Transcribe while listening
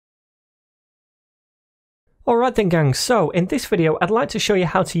Alright then gang, so in this video I'd like to show you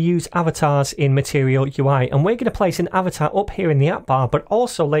how to use avatars in Material UI, and we're going to place an avatar up here in the app bar, but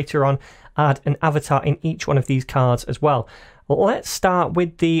also later on add an avatar in each one of these cards as well. Let's start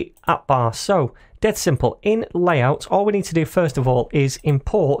with the app bar. So dead simple, in layout all we need to do first of all is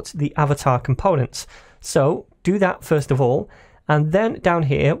import the avatar components. So do that first of all, and then down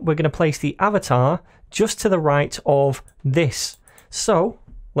here we're going to place the avatar just to the right of this. So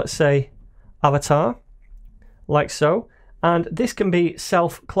let's say avatar, like so, and this can be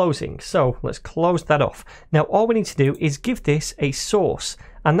self-closing, so let's close that off. Now all we need to do is give this a source,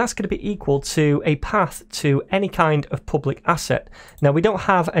 and that's going to be equal to a path to any kind of public asset. Now we don't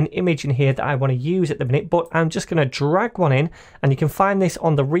have an image in here that I want to use at the minute, but I'm just going to drag one in, and you can find this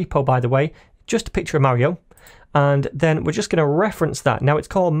on the repo, by the way, just a picture of Mario, and then we're just going to reference that. Now it's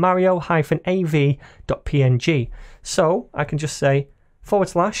called mario-av.png, so I can just say /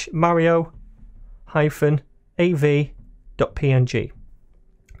 mario-av.png.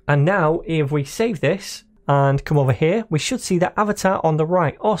 And now if we save this and come over here, we should see that avatar on the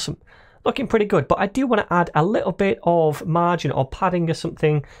right. Awesome, looking pretty good, but I do want to add a little bit of margin or padding or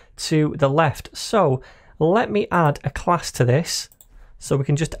something to the left. So let me add a class to this, so we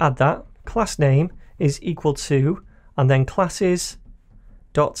can just add that. Class name is equal to, and then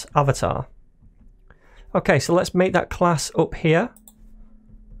classes.avatar. Okay, so let's make that class up here,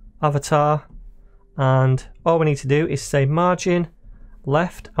 avatar, and all we need to do is say margin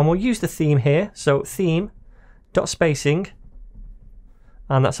left, and we'll use the theme here, so theme.spacing,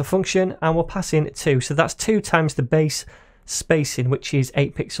 and that's a function, and we'll pass in 2, so that's 2 times the base spacing, which is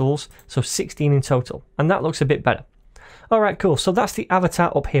 8 pixels, so 16 in total, and that looks a bit better. Alright, cool, so that's the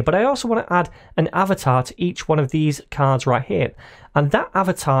avatar up here, but I also want to add an avatar to each one of these cards right here, and that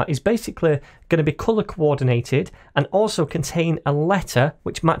avatar is basically going to be color coordinated and also contain a letter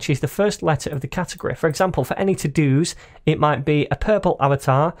which matches the first letter of the category. For example, for any to-dos, it might be a purple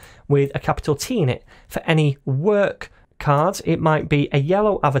avatar with a capital T in it. For any work cards, it might be a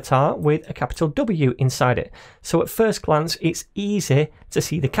yellow avatar with a capital W inside it. So at first glance, it's easy to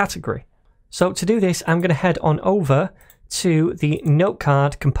see the category. So to do this, I'm going to head on over to the note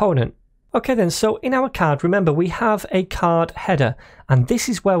card component. Okay then, so in our card, remember we have a card header, and this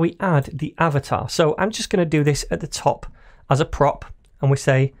is where we add the avatar. So I'm just going to do this at the top as a prop, and we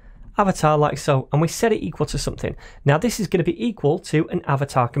say avatar like so, and we set it equal to something. Now this is going to be equal to an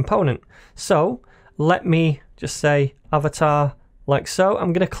avatar component. So let me just say avatar like so.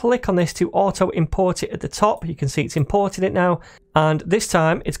 I'm going to click on this to auto import it at the top. You can see it's imported it now, and this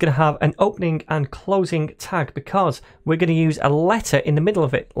time it's going to have an opening and closing tag because we're going to use a letter in the middle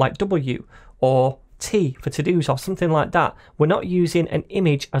of it, like W or T for to-dos or something like that. We're not using an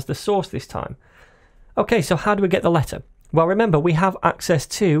image as the source this time. Okay, so how do we get the letter? Well, remember we have access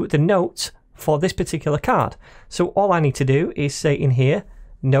to the notes for this particular card, so all I need to do is say in here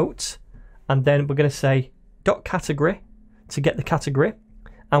notes, and then we're going to say dot category to get the category,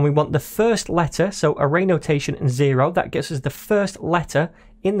 and we want the first letter, so array notation and 0, that gets us the first letter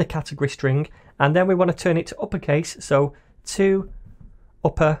in the category string, and then we want to turn it to uppercase, so to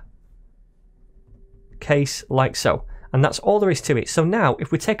upper case like so, and that's all there is to it. So now if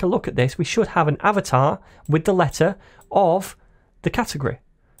we take a look at this, we should have an avatar with the letter of the category,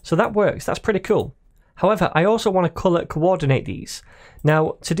 so that works. That's pretty cool. However, I also want to color coordinate these.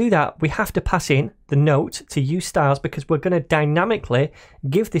 Now, to do that, we have to pass in the note to use styles because we're going to dynamically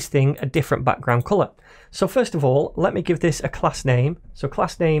give this thing a different background color. So first of all, let me give this a class name. So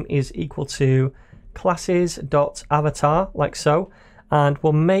class name is equal to classes.avatar, like so, and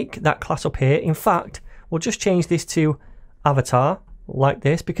we'll make that class up here. In fact, we'll just change this to avatar, like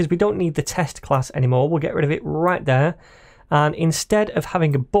this, because we don't need the test class anymore. We'll get rid of it right there. And instead of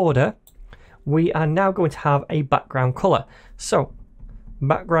having a border, we are now going to have a background color. So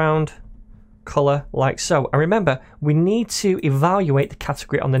background color like so. And remember, we need to evaluate the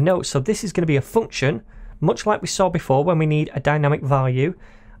category on the note. So this is going to be a function, much like we saw before when we need a dynamic value.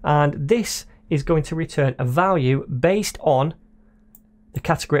 And this is going to return a value based on the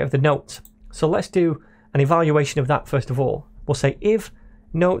category of the note. So let's do an evaluation of that first of all. We'll say if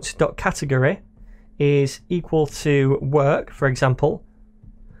note.category is equal to work, for example,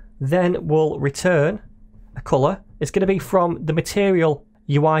 then we'll return a color. It's going to be from the Material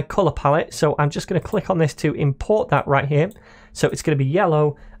UI color palette, so I'm just going to click on this to import that right here. So it's going to be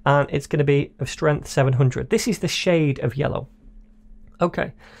yellow, and it's going to be of strength 700. This is the shade of yellow.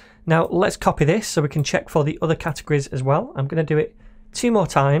 Okay, now let's copy this so we can check for the other categories as well. I'm going to do it 2 more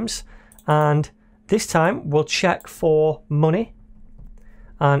times, and this time we'll check for money,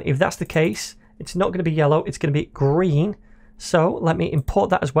 and if that's the case, it's not going to be yellow, it's going to be green. So let me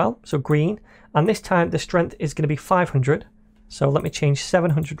import that as well. So green, and this time the strength is going to be 500. So let me change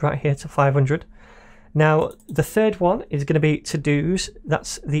 700 right here to 500. Now the third one is going to be to-dos.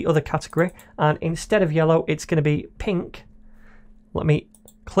 That's the other category, and instead of yellow it's going to be pink. Let me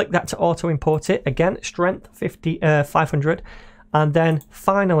click that to auto import it. Again, strength 500, and then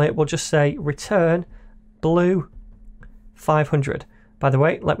finally we'll just say return blue 500. By the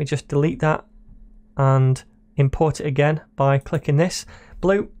way, let me just delete that and import it again by clicking this,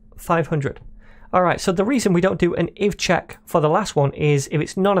 blue 500. Alright, so the reason we don't do an if check for the last one is if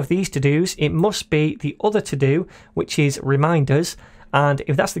it's none of these to-dos, it must be the other to-do, which is reminders, and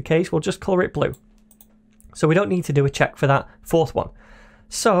if that's the case, we'll just colour it blue. So we don't need to do a check for that fourth one.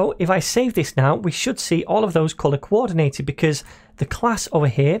 So if I save this now, we should see all of those colour coordinated because the class over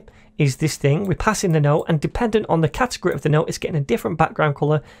here is this thing. We pass in the note, and dependent on the category of the note, it's getting a different background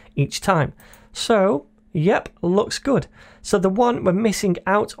colour each time. So yep, looks good. So the one we're missing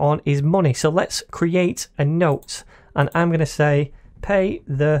out on is money. So let's create a note, and I'm going to say pay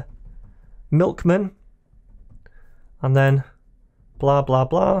the milkman, and then blah blah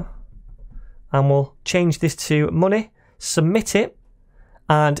blah, and we'll change this to money, submit it,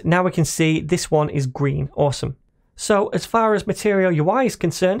 and now we can see this one is green. Awesome. So as far as Material UI is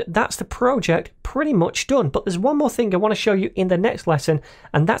concerned, that's the project pretty much done. But there's one more thing I want to show you in the next lesson,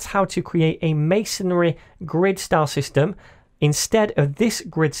 and that's how to create a Masonry grid style system instead of this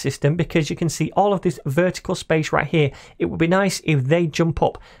grid system, because you can see all of this vertical space right here. It would be nice if they jump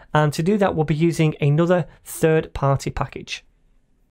up, and to do that we'll be using another third-party package.